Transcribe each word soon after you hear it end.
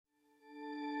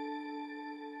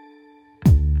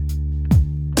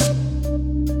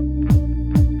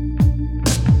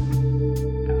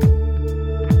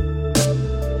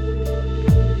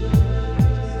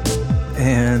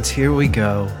here we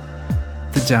go.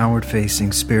 The Downward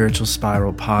Facing Spiritual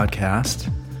Spiral podcast.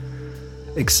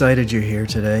 Excited you're here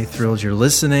today. Thrilled you're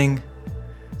listening.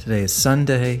 Today is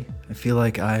Sunday. I feel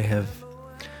like I have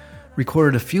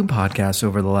recorded a few podcasts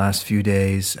over the last few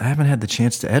days. I haven't had the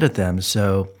chance to edit them,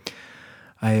 so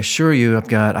I assure you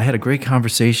I had a great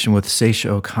conversation with Saoirse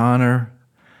O'Connor.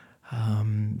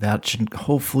 That should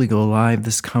hopefully go live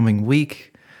this coming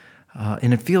week.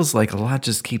 And it feels like a lot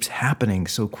just keeps happening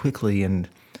so quickly and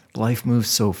life moves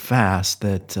so fast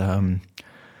that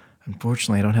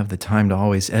unfortunately I don't have the time to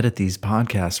always edit these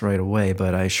podcasts right away,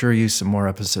 but I assure you some more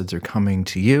episodes are coming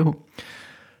to you.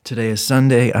 Today is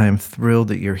Sunday. I am thrilled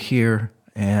that you're here,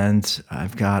 and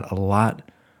I've got a lot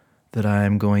that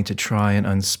I'm going to try and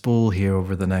unspool here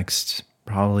over the next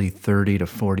probably 30 to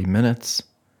 40 minutes.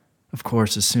 Of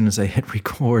course, as soon as I hit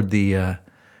record, the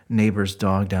neighbor's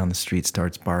dog down the street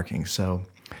starts barking, so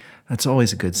that's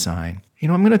always a good sign.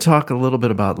 I'm going to talk a little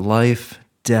bit about life,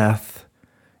 death,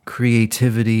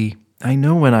 creativity. I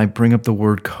know when I bring up the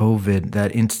word COVID,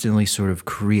 that instantly sort of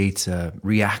creates a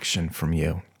reaction from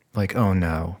you, like, oh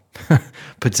no,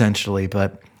 potentially.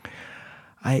 But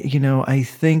I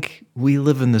think we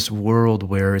live in this world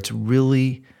where it's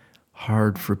really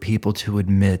hard for people to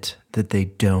admit that they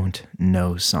don't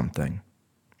know something.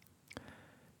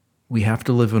 We have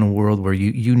to live in a world where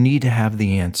you need to have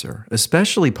the answer,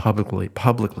 especially publicly.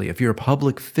 If you're a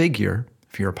public figure,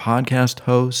 if you're a podcast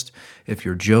host, if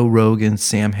you're Joe Rogan,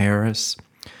 Sam Harris,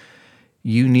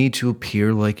 you need to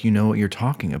appear like you know what you're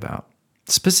talking about.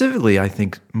 Specifically, I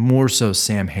think more so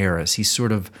Sam Harris. He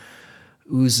sort of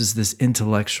oozes this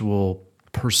intellectual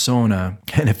persona,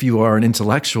 and if you are an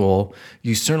intellectual,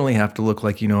 you certainly have to look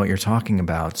like you know what you're talking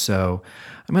about. So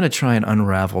I'm going to try and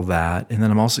unravel that, and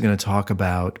then I'm also going to talk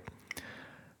about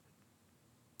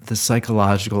the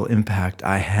psychological impact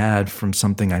I had from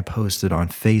something I posted on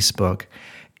Facebook,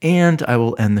 and I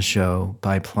will end the show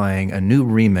by playing a new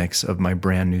remix of my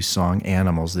brand new song,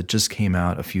 Animals, that just came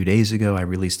out a few days ago. I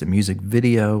released a music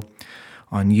video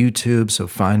on YouTube, so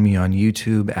find me on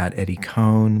YouTube at Eddie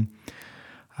Cohn.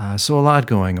 So a lot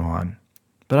going on.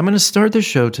 But I'm going to start the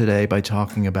show today by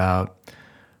talking about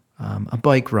a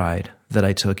bike ride that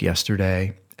I took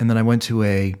yesterday, and then I went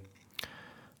to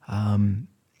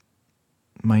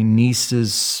my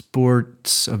niece's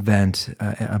sports event,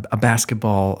 a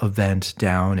basketball event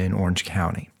down in Orange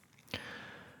County.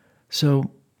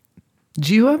 So,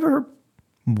 do you ever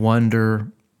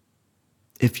wonder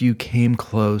if you came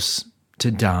close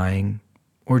to dying?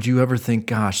 Or do you ever think,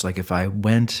 gosh, like if I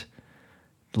went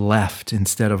left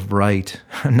instead of right,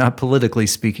 not politically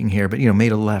speaking here, but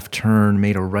made a left turn,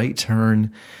 made a right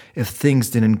turn, if things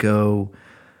didn't go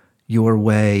your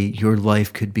way, your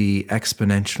life could be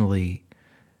exponentially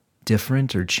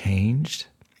different or changed?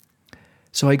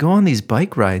 So I go on these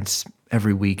bike rides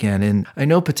every weekend, and I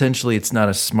know potentially it's not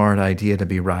a smart idea to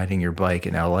be riding your bike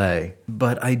in LA,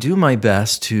 but I do my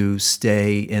best to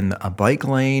stay in a bike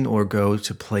lane or go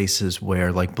to places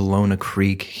where, like Bologna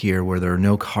Creek here, where there are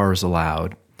no cars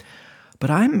allowed. But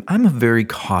I'm a very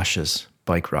cautious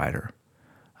bike rider.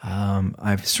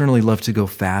 I certainly love to go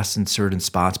fast in certain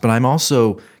spots, but I'm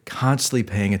also constantly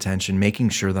paying attention, making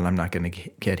sure that I'm not going to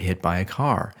get hit by a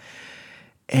car.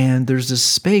 And there's this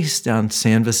space down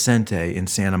San Vicente in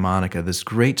Santa Monica, this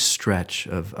great stretch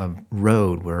of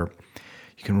road where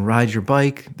you can ride your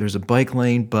bike. There's a bike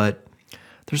lane, but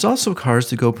there's also cars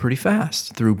that go pretty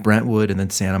fast through Brentwood and then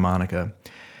Santa Monica.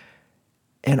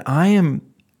 And I am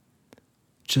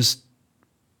just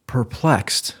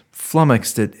perplexed,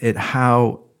 flummoxed at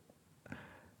how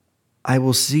I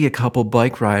will see a couple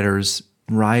bike riders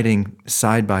riding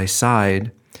side by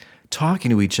side, talking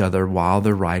to each other while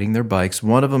they're riding their bikes.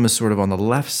 One of them is sort of on the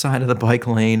left side of the bike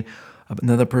lane,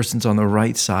 another person's on the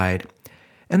right side,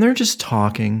 and they're just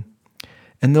talking,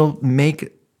 and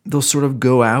they'll sort of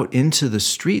go out into the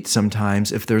street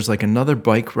sometimes if there's like another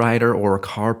bike rider or a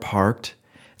car parked.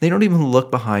 They don't even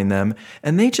look behind them,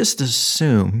 and they just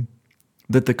assume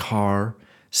that the car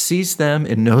sees them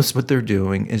and knows what they're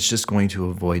doing, is just going to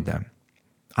avoid them.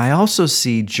 I also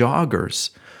see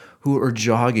joggers who are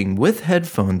jogging with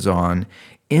headphones on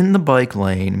in the bike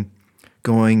lane,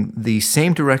 going the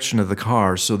same direction of the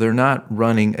car, so they're not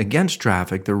running against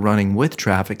traffic, they're running with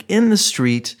traffic in the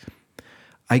street,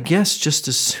 I guess just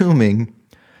assuming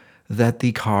that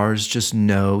the cars just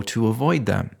know to avoid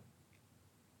them.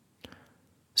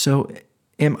 So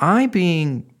am I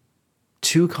being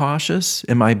too cautious?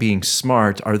 Am I being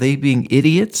smart? Are they being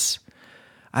idiots?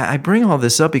 I bring all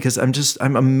this up because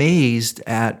I'm amazed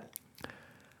at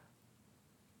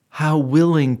how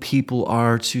willing people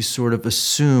are to sort of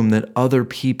assume that other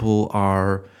people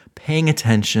are paying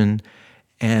attention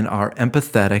and are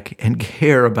empathetic and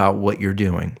care about what you're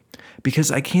doing.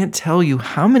 Because I can't tell you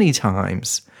how many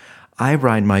times I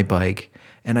ride my bike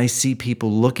and I see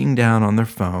people looking down on their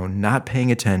phone, not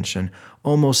paying attention,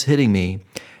 almost hitting me.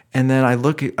 And then I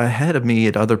look ahead of me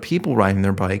at other people riding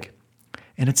their bike,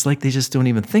 and it's like they just don't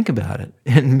even think about it.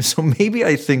 And so maybe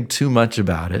I think too much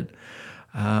about it.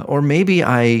 Or maybe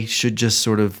I should just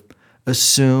sort of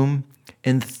assume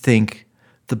and think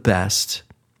the best,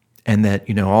 and that,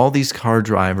 all these car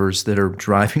drivers that are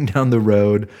driving down the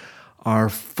road are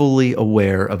fully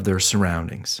aware of their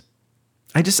surroundings.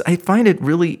 I find it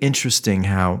really interesting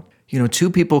how, two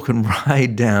people can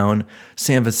ride down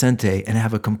San Vicente and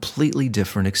have a completely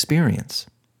different experience.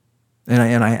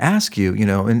 And I ask you,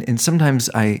 and sometimes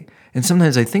I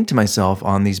think to myself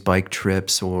on these bike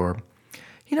trips, or,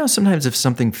 sometimes if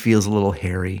something feels a little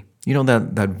hairy,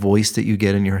 that voice that you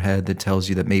get in your head that tells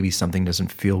you that maybe something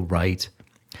doesn't feel right.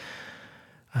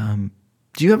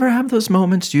 Do you ever have those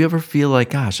moments? Do you ever feel like,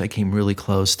 gosh, I came really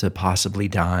close to possibly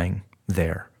dying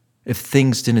there? If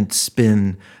things didn't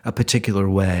spin a particular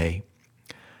way,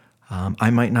 I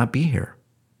might not be here.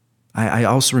 I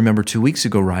also remember 2 weeks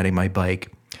ago riding my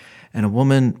bike, and a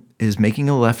woman is making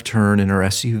a left turn in her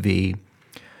SUV,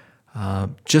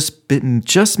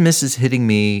 just misses hitting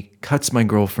me, cuts my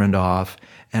girlfriend off,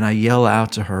 and I yell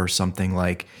out to her something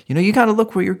like, you got to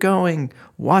look where you're going,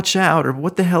 watch out, or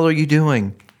what the hell are you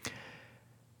doing?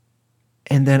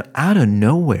 And then out of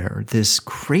nowhere, this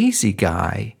crazy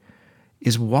guy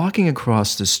is walking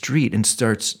across the street and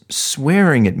starts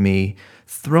swearing at me,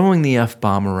 throwing the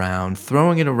F-bomb around,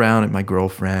 throwing it around at my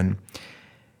girlfriend.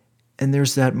 And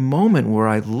there's that moment where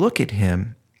I look at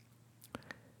him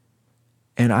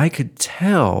and I could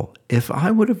tell if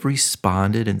I would have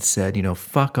responded and said,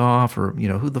 fuck off, or,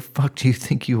 who the fuck do you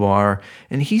think you are?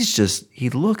 And he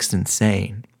looks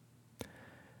insane.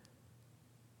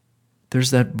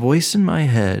 There's that voice in my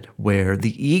head where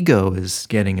the ego is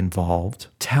getting involved,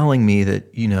 telling me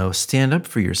that, stand up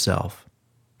for yourself.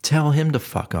 Tell him to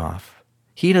fuck off.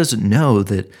 He doesn't know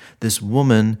that this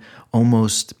woman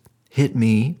almost hit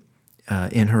me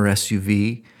in her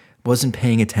SUV, wasn't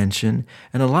paying attention.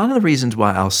 And a lot of the reasons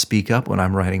why I'll speak up when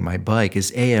I'm riding my bike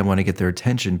is A, I want to get their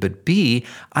attention, but B,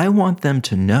 I want them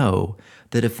to know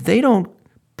that if they don't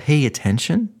pay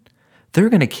attention, they're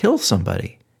going to kill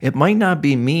somebody. It might not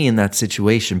be me in that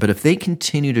situation, but if they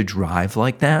continue to drive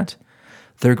like that,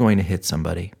 they're going to hit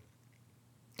somebody.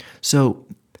 So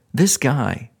this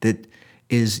guy that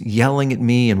is yelling at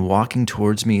me and walking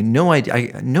towards me, no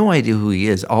idea who he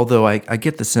is, although I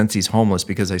get the sense he's homeless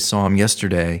because I saw him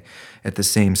yesterday at the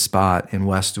same spot in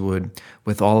Westwood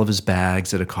with all of his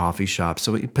bags at a coffee shop,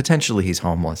 so potentially he's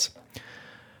homeless.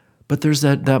 But there's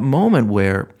that moment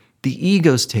where the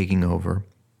ego's taking over,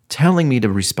 telling me to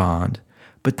respond.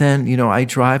 But then, I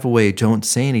drive away, don't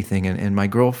say anything. And my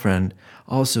girlfriend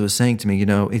also is saying to me,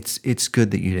 it's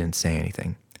good that you didn't say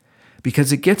anything.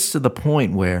 Because it gets to the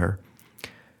point where,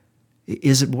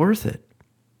 is it worth it?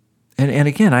 And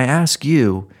again, I ask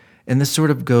you, and this sort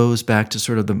of goes back to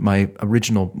sort of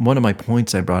one of my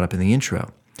points I brought up in the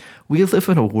intro. We live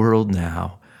in a world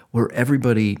now where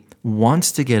everybody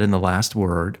wants to get in the last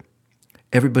word.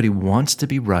 Everybody wants to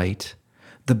be right.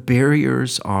 The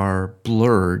barriers are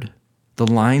blurred. The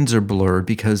lines are blurred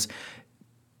because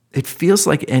it feels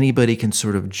like anybody can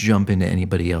sort of jump into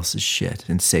anybody else's shit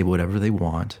and say whatever they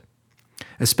want.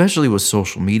 Especially with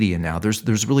social media now,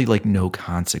 there's really like no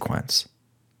consequence.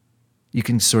 You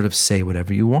can sort of say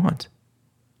whatever you want.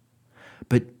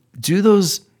 But do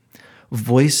those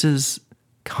voices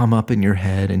come up in your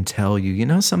head and tell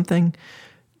you, something?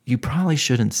 You probably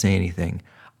shouldn't say anything.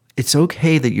 It's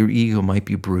okay that your ego might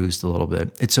be bruised a little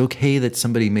bit. It's okay that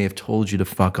somebody may have told you to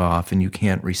fuck off and you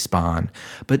can't respond.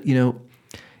 But,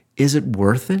 is it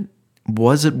worth it?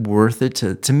 Was it worth it?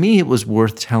 To me, it was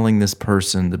worth telling this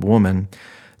person, the woman,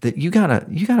 that you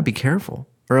gotta be careful,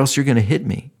 or else you're gonna hit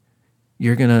me.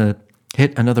 You're gonna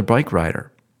hit another bike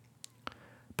rider.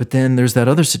 But then there's that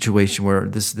other situation where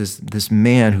this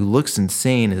man who looks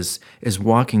insane is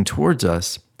walking towards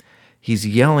us. He's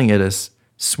yelling at us,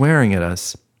 swearing at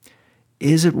us.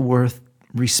 Is it worth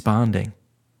responding?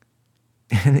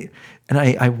 And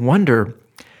I wonder,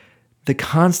 the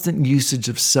constant usage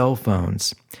of cell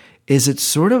phones, is it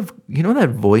sort of, that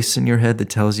voice in your head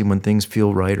that tells you when things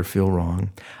feel right or feel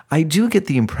wrong? I do get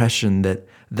the impression that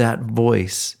that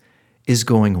voice is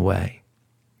going away.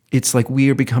 It's like we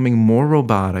are becoming more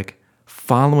robotic,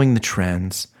 following the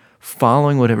trends,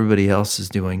 following what everybody else is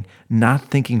doing,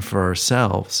 not thinking for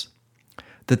ourselves.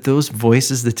 That those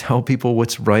voices that tell people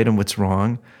what's right and what's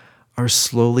wrong are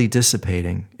slowly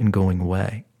dissipating and going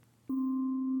away.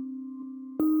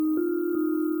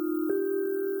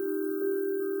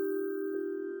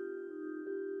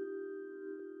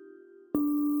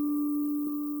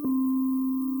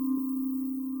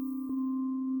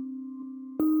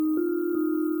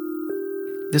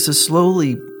 this is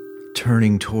slowly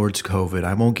turning towards COVID.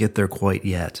 I won't get there quite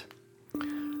yet.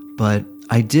 But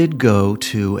I did go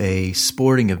to a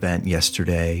sporting event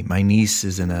yesterday. My niece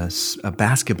is in a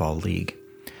basketball league,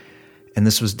 and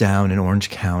this was down in Orange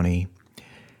County.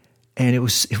 And it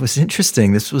was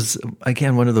interesting. This was,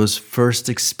 again, one of those first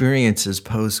experiences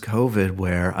post-COVID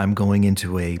where I'm going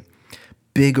into a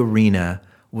big arena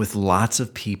with lots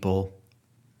of people.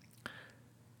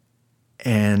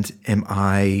 And am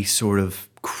I sort of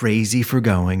crazy for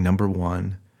going, number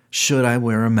one? Should I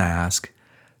wear a mask?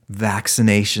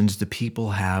 Vaccinations, do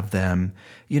people have them?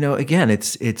 Again,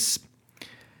 it's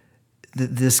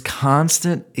this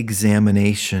constant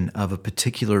examination of a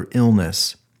particular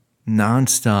illness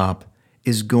nonstop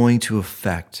is going to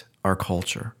affect our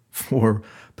culture for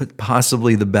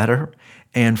possibly the better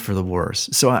and for the worse.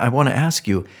 So I want to ask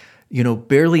you,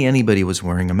 barely anybody was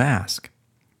wearing a mask.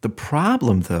 The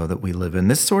problem, though, that we live in,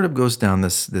 this sort of goes down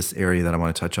this area that I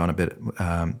want to touch on a bit,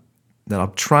 that I'll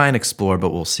try and explore,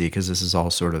 but we'll see, because this is all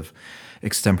sort of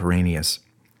extemporaneous.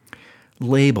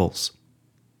 Labels.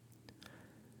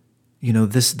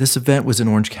 This event was in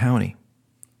Orange County.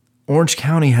 Orange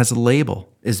County has a label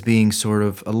as being sort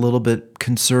of a little bit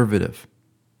conservative.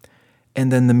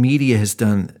 And then the media has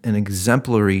done an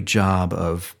exemplary job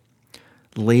of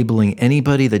labeling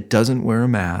anybody that doesn't wear a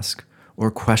mask or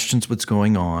questions what's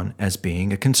going on as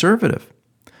being a conservative.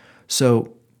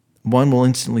 So one will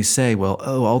instantly say, well,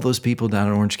 all those people down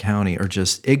in Orange County are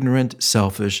just ignorant,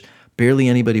 selfish. Barely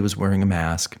anybody was wearing a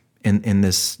mask in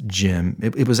this gym.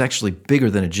 It was actually bigger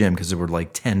than a gym because there were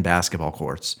like 10 basketball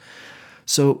courts.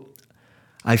 So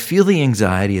I feel the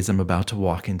anxiety as I'm about to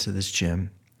walk into this gym.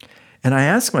 And I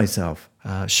ask myself,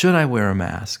 should I wear a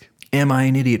mask? Am I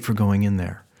an idiot for going in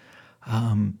there?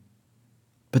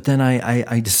 But then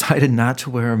I decided not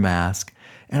to wear a mask.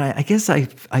 And I guess I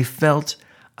felt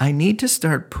I need to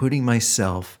start putting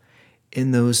myself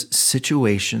in those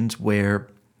situations where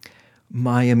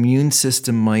my immune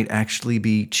system might actually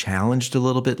be challenged a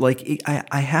little bit. Like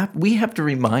we have to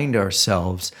remind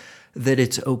ourselves that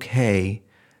it's okay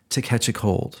to catch a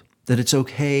cold, that it's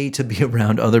okay to be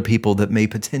around other people that may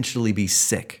potentially be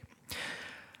sick.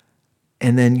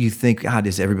 And then you think, God,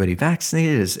 is everybody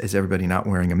vaccinated? Is everybody not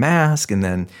wearing a mask? And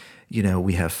then,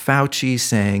 we have Fauci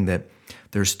saying that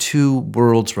there's two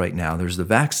worlds right now. There's the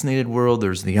vaccinated world.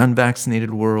 There's the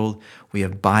unvaccinated world. We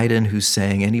have Biden who's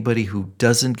saying anybody who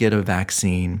doesn't get a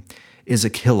vaccine is a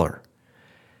killer.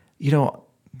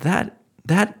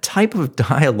 That type of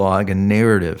dialogue and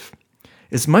narrative,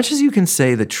 as much as you can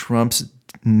say that Trump's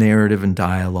narrative and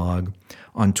dialogue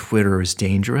on Twitter is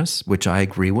dangerous, which I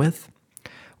agree with,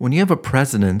 when you have a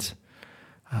president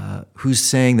who's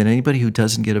saying that anybody who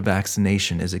doesn't get a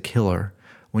vaccination is a killer,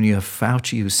 when you have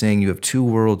Fauci who's saying you have two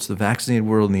worlds, the vaccinated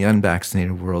world and the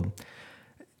unvaccinated world,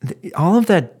 all of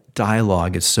that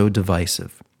dialogue is so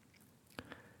divisive.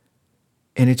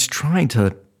 And it's trying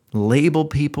to label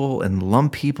people and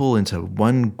lump people into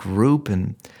one group,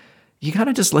 and you got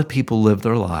to just let people live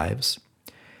their lives.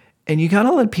 And you got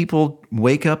to let people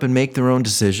wake up and make their own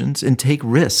decisions and take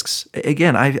risks.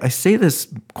 Again, I say this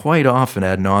quite often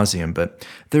ad nauseum, but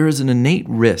there is an innate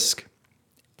risk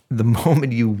the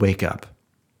moment you wake up.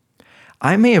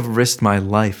 I may have risked my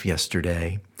life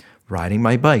yesterday riding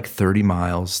my bike 30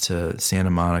 miles to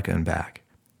Santa Monica and back.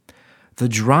 The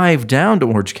drive down to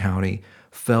Orange County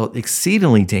felt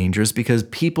exceedingly dangerous because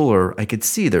I could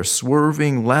see they're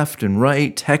swerving left and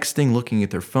right, texting, looking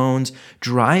at their phones.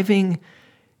 Driving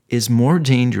is more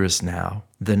dangerous now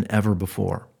than ever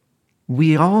before.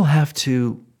 We all have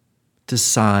to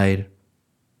decide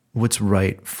what's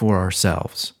right for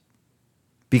ourselves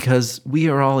because we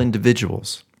are all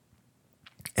individuals.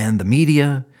 And the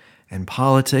media and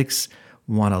politics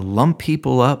want to lump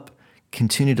people up,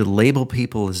 continue to label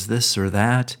people as this or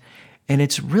that, and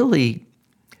it's really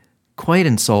quite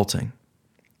insulting.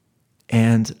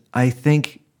 And I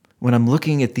think when I'm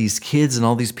looking at these kids and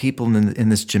all these people in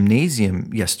this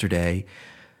gymnasium yesterday,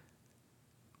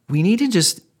 we need to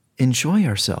just enjoy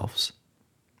ourselves.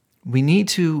 We need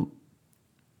to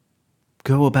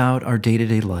go about our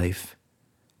day-to-day life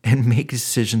and make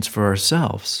decisions for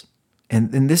ourselves.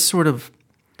 And this sort of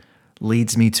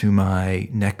leads me to my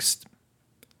next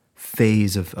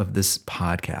phase of this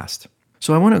podcast.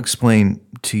 So I want to explain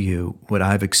to you what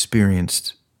I've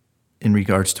experienced in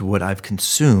regards to what I've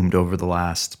consumed over the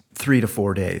last 3 to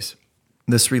 4 days.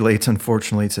 This relates,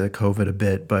 unfortunately, to COVID a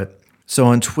bit, but so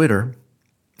on Twitter,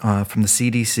 from the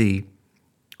CDC,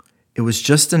 it was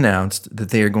just announced that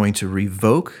they are going to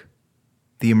revoke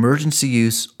the emergency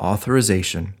use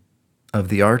authorization of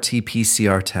the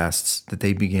RT-PCR tests that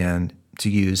they began to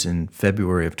use in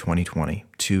February of 2020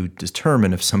 to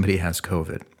determine if somebody has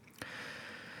COVID.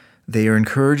 They are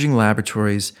encouraging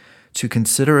laboratories to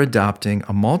consider adopting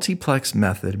a multiplex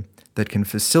method that can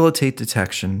facilitate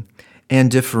detection and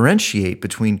differentiate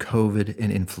between COVID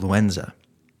and influenza.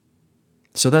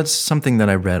 So that's something that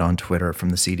I read on Twitter from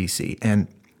the CDC. And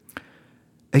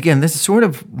again, this is sort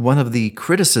of one of the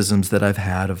criticisms that I've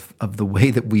had of the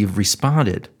way that we've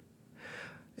responded.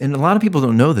 And a lot of people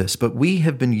don't know this, but we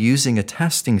have been using a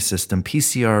testing system,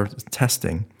 PCR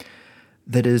testing,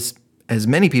 that is, as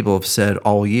many people have said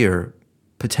all year,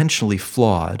 potentially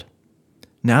flawed.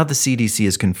 Now the CDC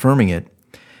is confirming it.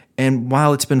 And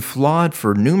while it's been flawed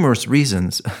for numerous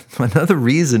reasons, another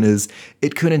reason is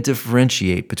it couldn't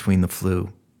differentiate between the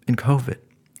flu and COVID.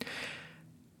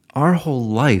 Our whole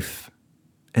life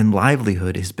and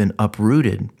livelihood has been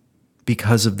uprooted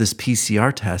because of this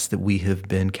PCR test that we have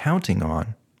been counting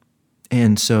on.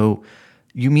 And so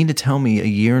you mean to tell me a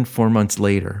year and 4 months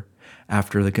later,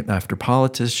 after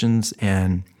politicians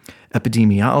and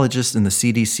epidemiologists and the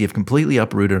CDC have completely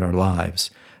uprooted our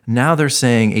lives, now they're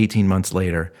saying 18 months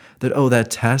later that, oh,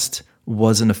 that test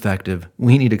wasn't effective.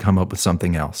 We need to come up with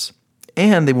something else.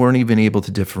 And they weren't even able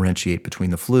to differentiate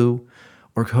between the flu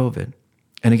or COVID.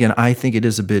 And again, I think it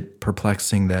is a bit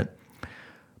perplexing that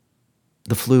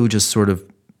the flu just sort of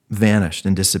vanished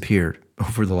and disappeared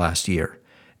over the last year.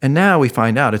 And now we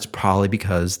find out it's probably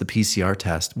because the PCR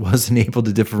test wasn't able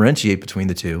to differentiate between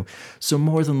the two. So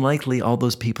more than likely, all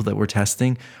those people that were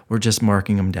testing were just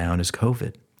marking them down as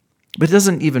COVID. But it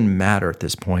doesn't even matter at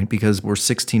this point because we're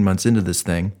 16 months into this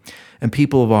thing and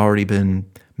people have already been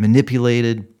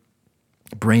manipulated,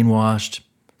 brainwashed,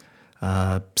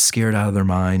 scared out of their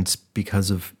minds because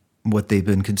of what they've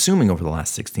been consuming over the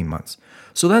last 16 months.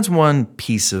 So that's one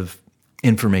piece of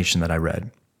information that I read.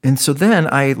 And so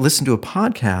then I listened to a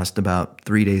podcast about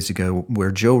 3 days ago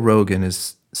where Joe Rogan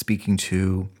is speaking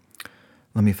to,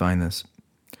 let me find this,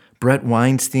 Brett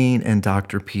Weinstein and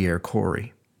Dr. Pierre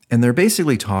Corey. And they're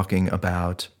basically talking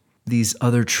about these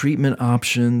other treatment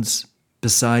options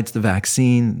besides the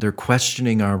vaccine. They're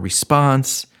questioning our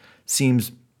response.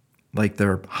 Seems like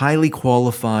they're highly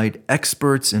qualified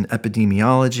experts in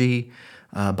epidemiology,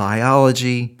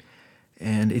 biology,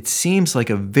 and it seems like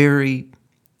a very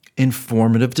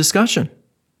informative discussion.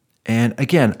 And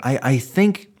again, I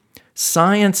think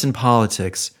science and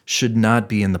politics should not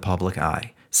be in the public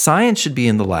eye. Science should be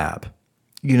in the lab,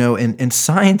 and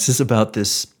science is about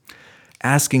this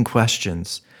asking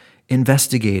questions,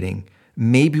 investigating.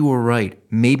 Maybe we're right,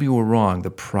 maybe we're wrong.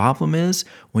 The problem is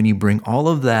when you bring all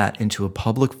of that into a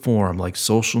public forum like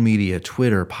social media,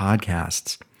 Twitter,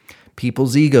 podcasts,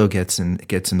 people's ego gets in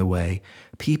the way.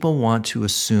 People want to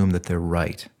assume that they're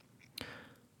right.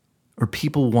 Or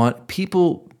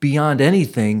people beyond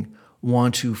anything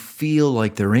want to feel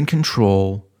like they're in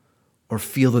control or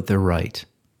feel that they're right.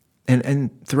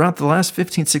 And throughout the last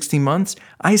 15, 16 months,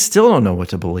 I still don't know what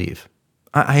to believe.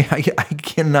 I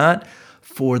cannot,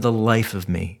 for the life of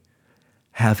me,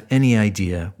 have any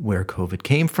idea where COVID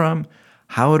came from,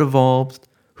 how it evolved,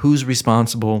 who's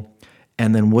responsible,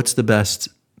 and then what's the best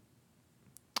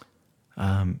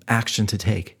action to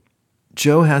take.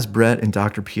 Joe has Brett and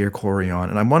Dr. Pierre Corey on,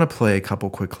 and I want to play a couple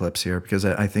quick clips here because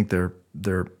I think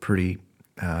they're pretty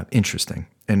interesting,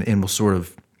 and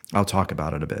I'll talk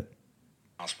about it a bit.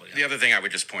 The other thing I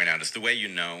would just point out is the way you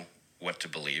know what to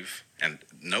believe, and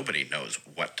nobody knows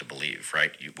what to believe,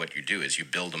 right? What you do is you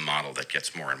build a model that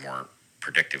gets more and more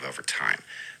predictive over time.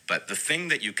 But the thing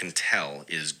that you can tell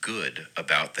is good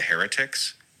about the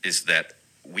heretics is that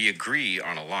we agree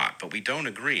on a lot, but we don't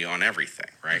agree on everything,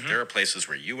 right? Mm-hmm. There are places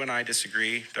where you and I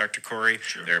disagree, Dr. Corey.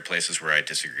 Sure. There are places where I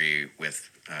disagree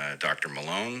with Dr.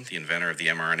 Malone, the inventor of the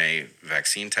mRNA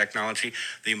vaccine technology.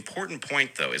 The important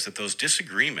point, though, is that those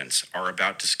disagreements are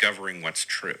about discovering what's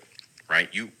true, right?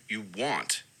 You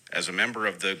want, as a member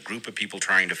of the group of people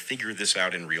trying to figure this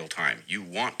out in real time, you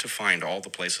want to find all the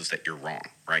places that you're wrong,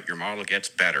 right? Your model gets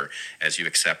better as you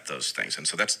accept those things. And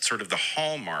so that's sort of the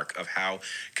hallmark of how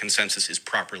consensus is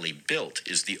properly built,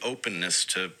 is the openness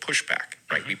to pushback,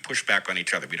 right? Mm-hmm. We push back on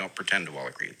each other. We don't pretend to all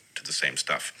agree to the same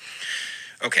stuff.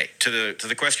 Okay, to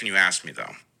the question you asked me,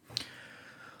 though.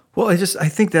 Well, I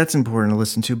think that's important to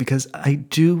listen to because I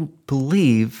do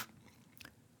believe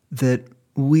that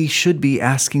we should be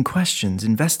asking questions,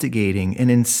 investigating,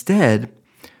 and instead,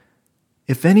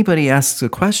 if anybody asks a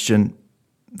question,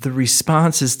 the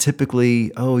response is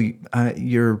typically,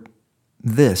 you're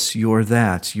this, you're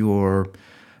that, you're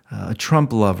a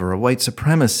Trump lover, a white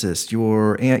supremacist,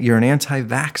 you're an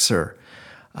anti-vaxxer.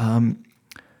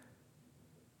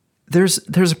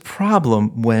 There's a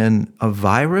problem when a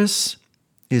virus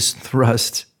is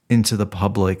thrust into the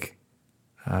public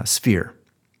sphere.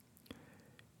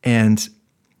 And,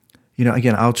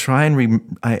 again, I'll try and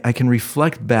I can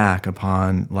reflect back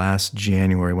upon last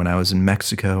January when I was in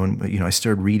Mexico and, I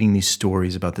started reading these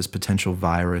stories about this potential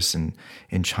virus in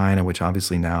China, which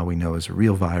obviously now we know is a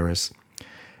real virus.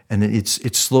 And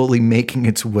it's slowly making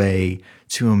its way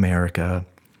to America.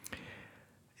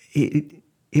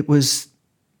 It was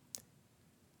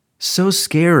so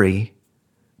scary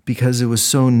because it was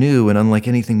so new and unlike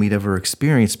anything we'd ever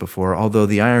experienced before, although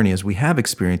the irony is we have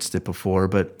experienced it before,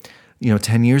 but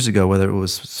 10 years ago, whether it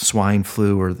was swine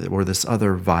flu or this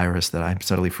other virus that I'm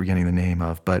suddenly forgetting the name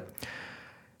of, but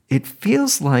it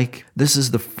feels like this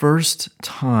is the first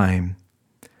time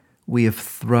we have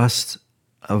thrust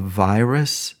a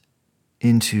virus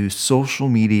into social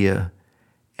media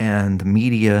and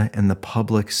the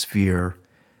public sphere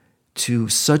to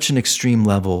such an extreme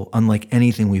level, unlike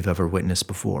anything we've ever witnessed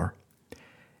before.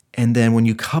 And then when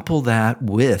you couple that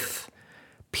with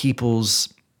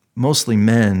people's, mostly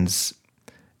men's,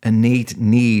 innate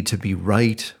need to be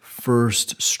right,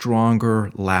 first,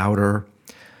 stronger, louder,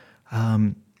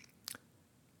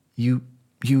 you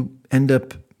end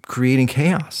up creating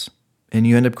chaos. And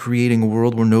you end up creating a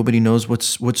world where nobody knows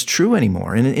what's true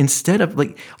anymore. And instead of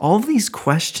all of these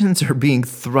questions are being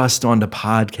thrust onto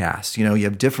podcasts. You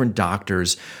have different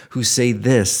doctors who say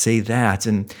this, say that.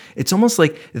 And it's almost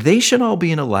like they should all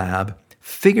be in a lab,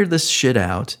 figure this shit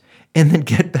out, and then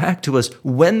get back to us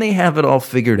when they have it all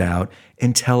figured out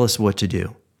and tell us what to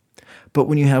do. But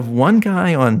when you have one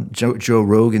guy on Joe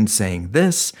Rogan saying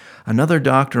this, another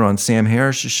doctor on Sam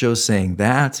Harris's show saying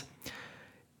that,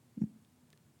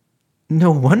 no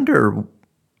wonder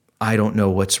I don't know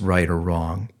what's right or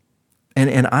wrong.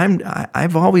 And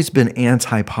I've always been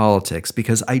anti-politics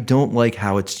because I don't like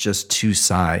how it's just two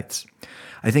sides.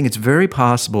 I think it's very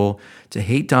possible to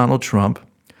hate Donald Trump,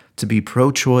 to be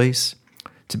pro-choice,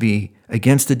 to be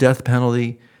against the death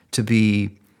penalty, to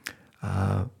be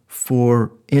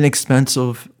for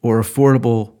inexpensive or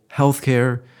affordable health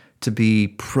care, to be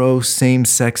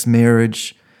pro-same-sex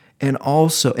marriage, and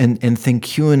also and think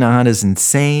QAnon is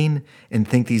insane and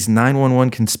think these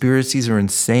 9/11 conspiracies are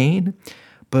insane,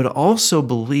 but also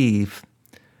believe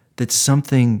that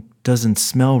something doesn't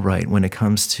smell right when it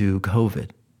comes to COVID.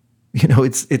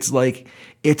 It's like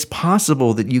it's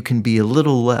possible that you can be a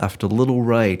little left, a little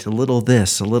right, a little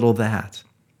this, a little that.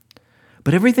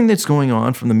 But everything that's going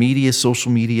on from the media,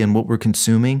 social media, and what we're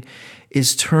consuming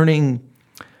is turning.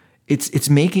 It's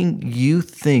making you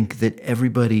think that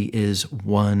everybody is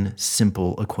one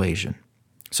simple equation.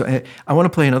 So I want to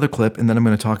play another clip, and then I'm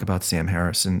going to talk about Sam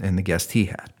Harris and the guest he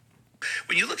had.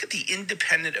 When you look at the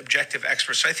independent, objective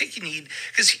experts, so I think you need,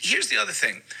 because here's the other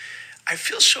thing. I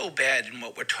feel so bad in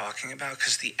what we're talking about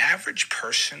because the average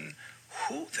person,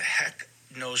 who the heck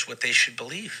knows what they should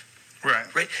believe?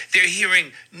 Right. They're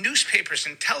hearing newspapers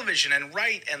and television and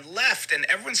right and left, and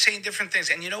everyone's saying different things.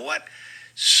 And you know what?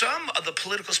 Some of the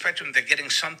political spectrum, they're getting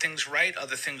some things right,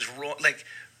 other things wrong. Like,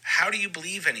 how do you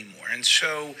believe anymore? And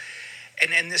so,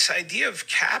 and this idea of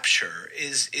capture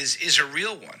is a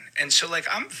real one. And so,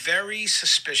 I'm very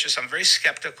suspicious. I'm very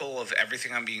skeptical of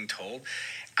everything I'm being told.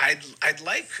 I'd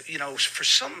like, for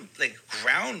some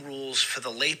ground rules for the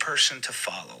layperson to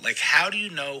follow. How do you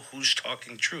know who's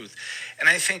talking truth? And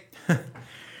I think,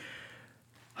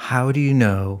 how do you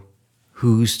know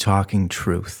who's talking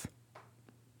truth?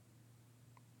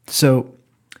 So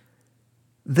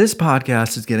this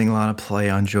podcast is getting a lot of play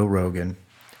on Joe Rogan.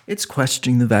 It's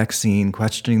questioning the vaccine,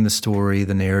 questioning the story,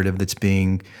 the narrative that's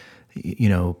being,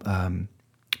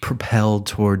 propelled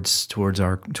towards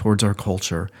our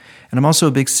culture. And I'm also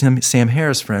a big Sam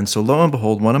Harris friend. So lo and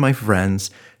behold, one of my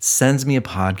friends sends me a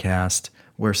podcast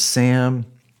where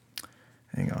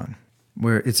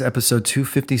where it's episode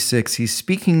 256. He's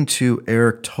speaking to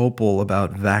Eric Topol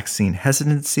about vaccine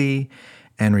hesitancy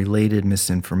and related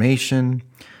misinformation.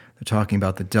 They're talking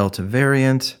about the Delta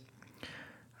variant,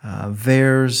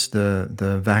 VAERS,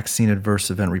 the Vaccine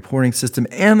Adverse Event Reporting System,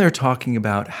 and they're talking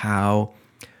about how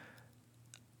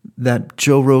that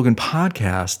Joe Rogan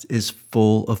podcast is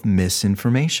full of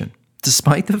misinformation.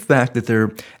 Despite the fact that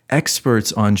they're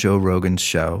experts on Joe Rogan's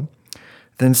show,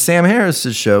 then Sam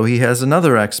Harris's show, he has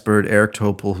another expert, Eric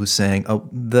Topol, who's saying,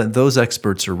 those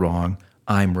experts are wrong,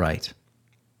 I'm right.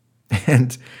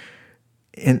 And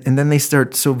then they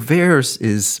start, so VAERS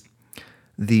is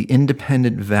the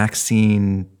independent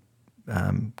vaccine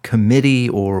committee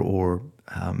or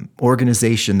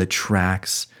organization that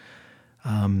tracks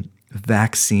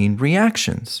vaccine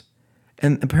reactions.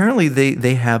 And apparently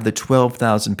they have that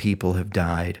 12,000 people have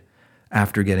died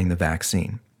after getting the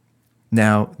vaccine.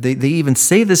 Now, they even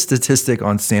say this statistic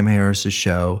on Sam Harris's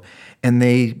show, and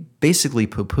they basically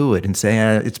poo-poo it and say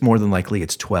it's more than likely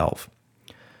it's 12.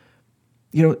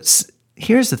 You know,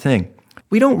 here's the thing.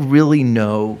 We don't really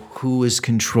know who is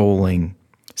controlling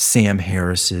Sam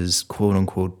Harris's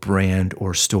quote-unquote brand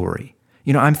or story.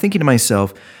 You know, I'm thinking to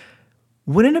myself,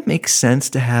 wouldn't it make sense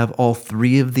to have all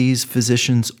three of these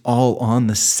physicians all on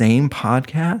the same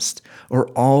podcast or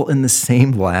all in the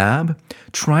same lab,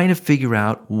 trying to figure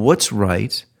out what's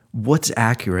right, what's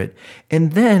accurate,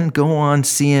 and then go on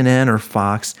CNN or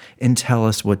Fox and tell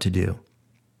us what to do?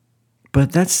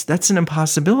 But that's an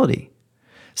impossibility.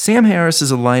 Sam Harris is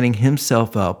aligning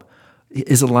himself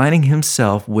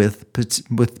with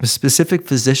specific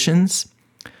physicians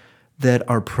that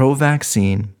are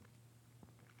pro-vaccine,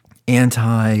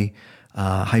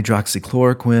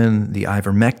 anti-hydroxychloroquine, the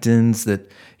ivermectins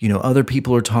that other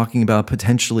people are talking about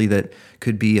potentially that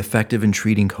could be effective in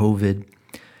treating COVID.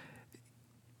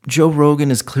 Joe Rogan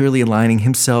is clearly aligning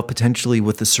himself potentially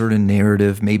with a certain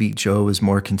narrative. Maybe Joe is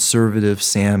more conservative,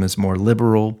 Sam is more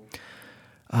liberal.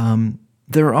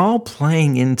 They're all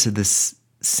playing into this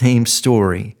same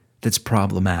story that's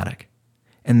problematic,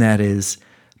 and that is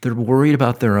they're worried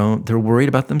about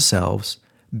themselves,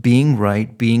 being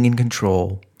right, being in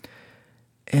control,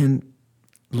 and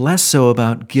less so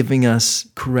about giving us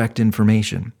correct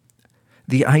information.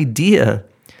 The idea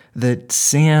that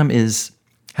Sam is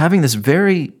having this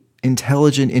very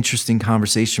intelligent, interesting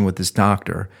conversation with this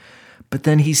doctor, but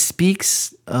then he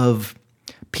speaks of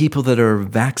people that are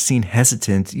vaccine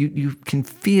hesitant, you can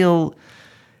feel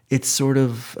it's sort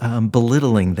of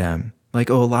belittling them. Like,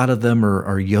 a lot of them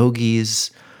are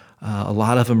yogis. A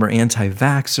lot of them are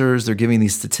anti-vaxxers. They're giving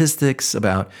these statistics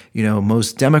about,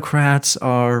 most Democrats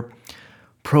are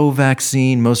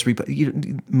pro-vaccine, most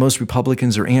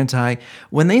Republicans are anti.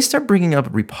 When they start bringing up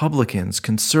Republicans,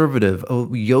 conservative,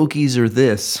 yogis are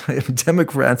this,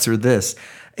 Democrats are this,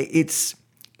 it's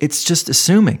just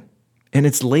assuming. And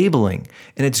it's labeling,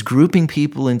 and it's grouping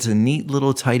people into neat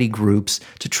little tidy groups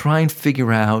to try and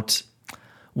figure out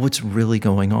what's really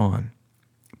going on.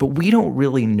 But we don't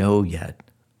really know yet,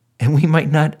 and we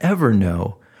might not ever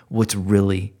know what's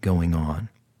really going on.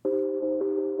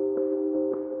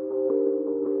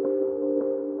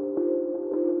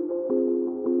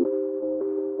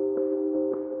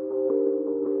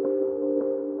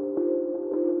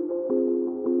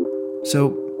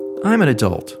 So, I'm an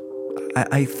adult.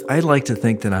 I like to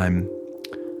think that I'm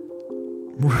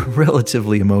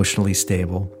relatively emotionally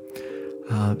stable.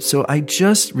 So I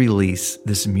just released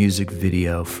this music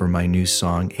video for my new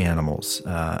song, Animals.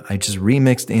 I just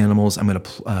remixed Animals. I'm going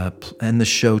to end the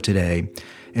show today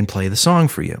and play the song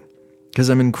for you because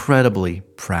I'm incredibly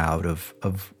proud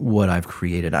of what I've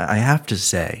created. I have to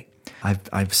say,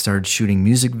 I've started shooting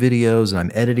music videos and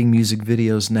I'm editing music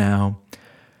videos now.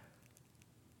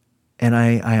 And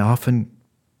I often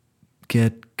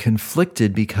get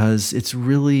conflicted because it's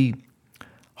really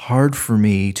hard for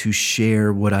me to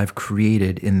share what I've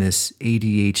created in this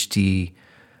ADHD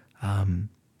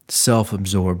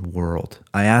self-absorbed world.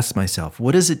 I ask myself,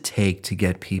 what does it take to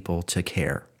get people to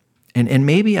care? And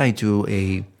maybe I do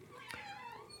a...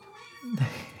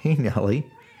 Hey, Nellie.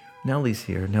 Nellie's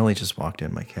here. Nellie just walked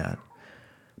in, my cat.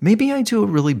 Maybe I do a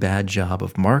really bad job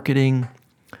of marketing.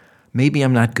 Maybe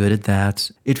I'm not good at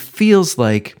that. It feels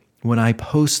like when I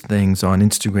post things on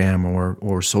Instagram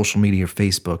or social media or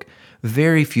Facebook,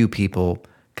 very few people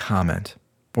comment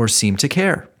or seem to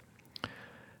care.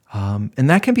 And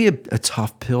that can be a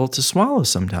tough pill to swallow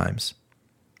sometimes.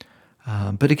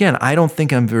 But again, I don't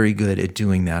think I'm very good at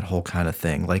doing that whole kind of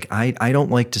thing. Like, I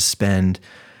don't like to spend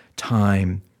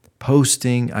time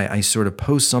posting. I sort of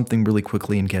post something really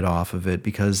quickly and get off of it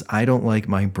because I don't like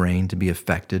my brain to be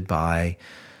affected by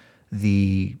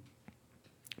the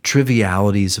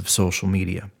trivialities of social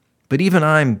media. But even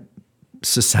I'm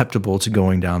susceptible to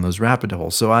going down those rabbit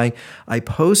holes. So I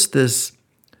post this,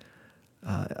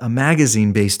 a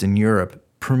magazine based in Europe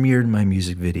premiered my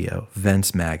music video,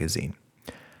 Vents Magazine.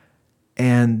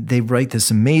 And they write this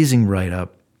amazing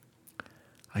write-up.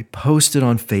 I post it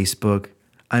on Facebook.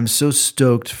 I'm so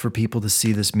stoked for people to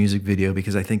see this music video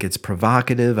because I think it's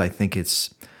provocative. I think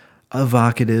it's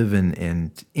evocative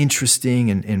and interesting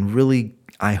and really,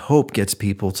 I hope, gets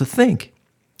people to think.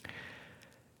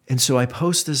 And so I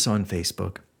post this on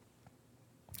Facebook.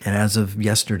 And as of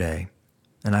yesterday,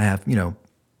 and I have,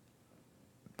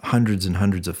 hundreds and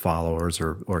hundreds of followers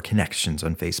or connections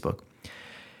on Facebook,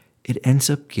 it ends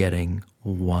up getting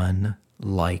one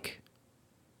like.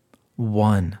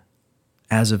 One.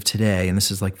 As of today, and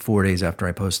this is like 4 days after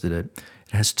I posted it,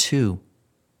 it has 2.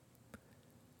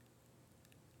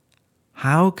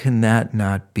 How can that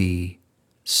not be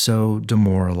so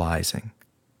demoralizing.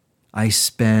 I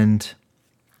spent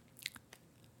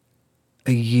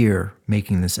a year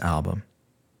making this album.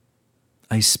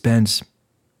 I spent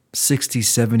 60,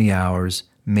 70 hours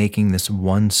making this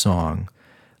one song.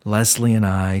 Leslie and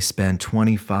I spent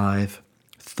 25,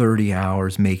 30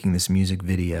 hours making this music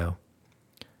video.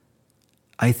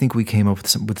 I think we came up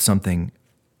with something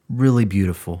really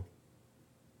beautiful,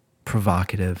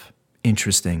 provocative,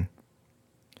 interesting.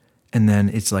 And then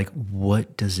it's like,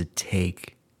 what does it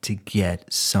take to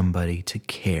get somebody to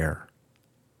care?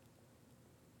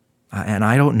 And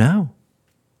I don't know.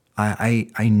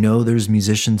 I know there's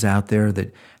musicians out there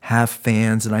that have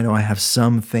fans, and I know I have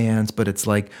some fans, but it's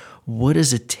like, what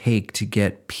does it take to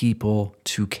get people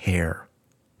to care,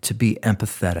 to be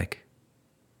empathetic?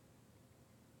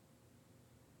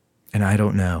 And I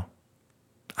don't know.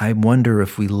 I wonder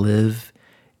if we live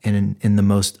in the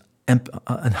most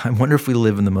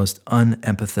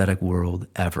unempathetic world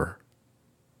ever.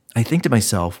 I think to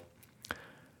myself,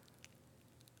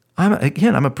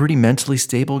 I'm a pretty mentally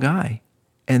stable guy.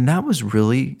 And that was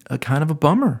really a kind of a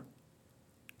bummer.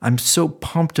 I'm so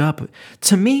pumped up.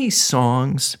 To me,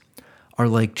 songs are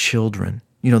like children.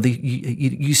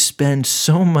 You spend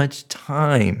so much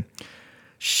time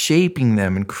shaping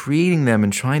them and creating them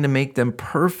and trying to make them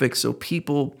perfect so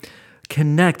people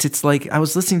connect. It's like, I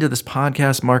was listening to this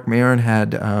podcast, Mark Maron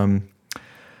had the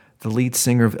lead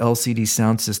singer of LCD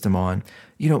Sound System on.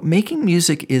 Making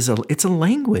music it's a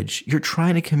language. You're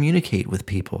trying to communicate with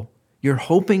people. You're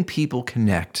hoping people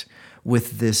connect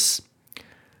with this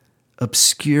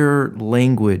obscure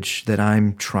language that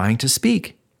I'm trying to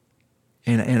speak.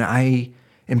 And I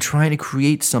am trying to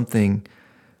create something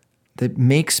that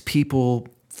makes people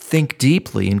think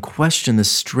deeply and question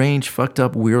this strange, fucked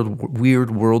up, weird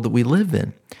world that we live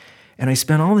in. And I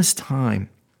spent all this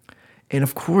time. And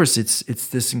of course, it's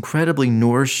this incredibly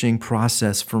nourishing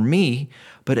process for me,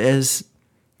 but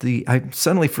I'm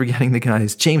suddenly forgetting the guy,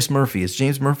 James Murphy. As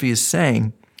James Murphy is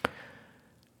saying,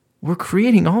 we're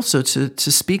creating also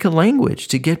to speak a language,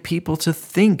 to get people to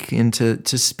think and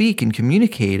to speak and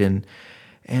communicate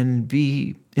and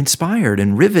be inspired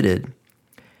and riveted.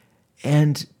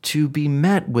 And to be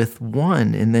met with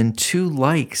 1 and then 2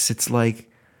 likes, it's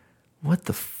like, what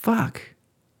the fuck?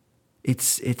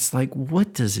 It's like,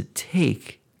 what does it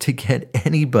take to get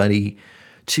anybody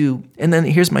to, and then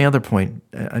here's my other point.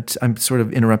 I'm sort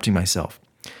of interrupting myself.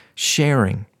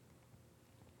 Sharing.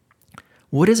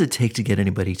 What does it take to get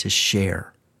anybody to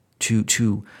share?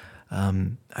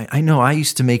 I know I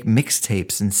used to make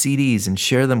mixtapes and CDs and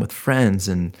share them with friends,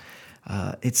 and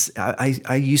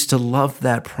I used to love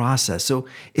that process. So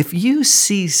if you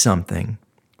see something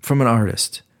from an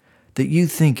artist that you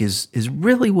think is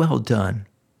really well done,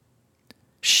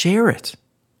 share it.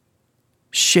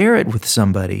 Share it with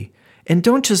somebody. And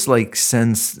don't just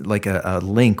send a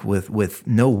link with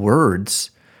no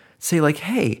words. Say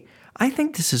hey, I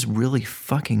think this is really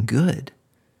fucking good.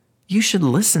 You should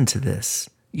listen to this.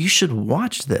 You should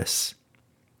watch this.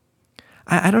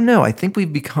 I don't know. I think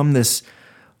we've become this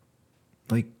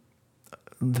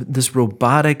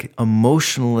robotic,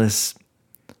 emotionless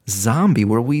zombie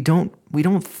where we don't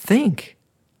think.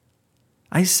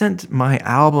 I sent my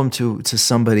album to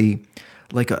somebody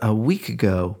a week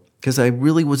ago because I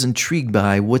really was intrigued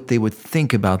by what they would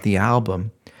think about the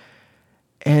album.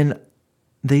 And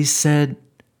they said,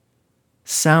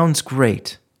 sounds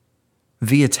great,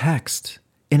 via text.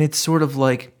 And it's sort of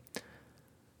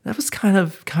that was kind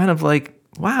of like,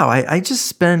 wow, I just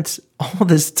spent all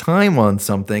this time on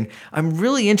something. I'm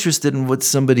really interested in what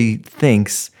somebody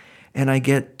thinks, and I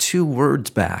get 2 words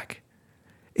back.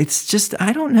 It's just,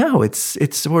 I don't know.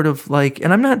 It's sort of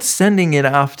and I'm not sending it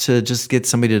off to just get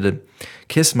somebody to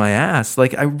kiss my ass.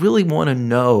 I really want to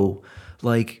know,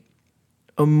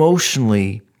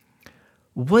 emotionally,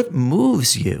 what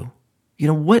moves you?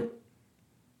 What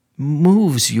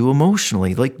moves you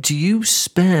emotionally? Do you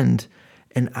spend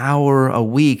an hour a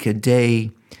week, a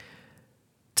day,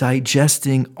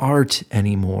 digesting art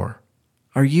anymore?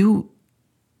 Are you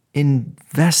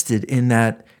invested in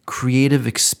that creative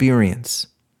experience?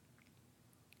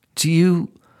 Do you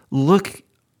look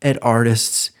at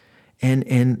artists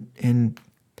and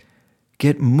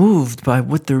get moved by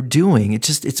what they're doing?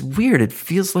 It's weird. It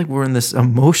feels like we're in this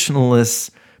emotionless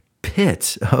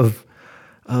pit of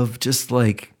just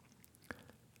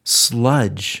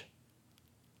sludge.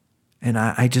 And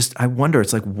I wonder,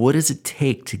 it's what does it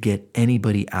take to get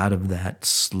anybody out of that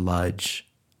sludge?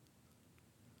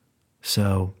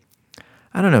 So,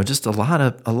 I don't know, just a lot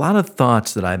of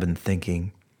thoughts that I've been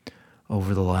thinking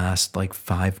over the last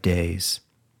 5 days.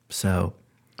 So,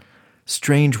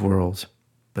 strange world.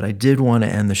 But I did want to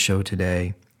end the show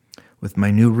today with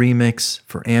my new remix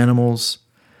for Animals.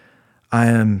 I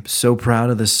am so proud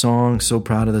of this song, so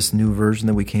proud of this new version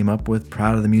that we came up with,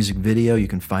 proud of the music video. You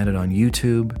can find it on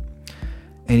YouTube.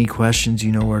 Any questions,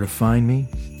 you know where to find me.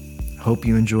 Hope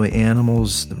you enjoy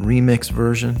Animals, the remix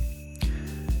version.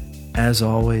 As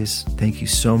always, thank you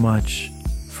so much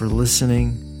for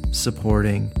listening,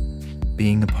 supporting,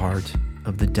 being a part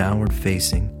of the Downward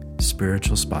Facing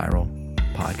Spiritual Spiral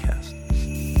podcast.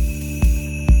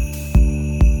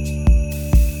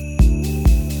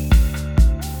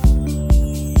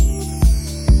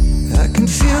 I can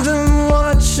feel the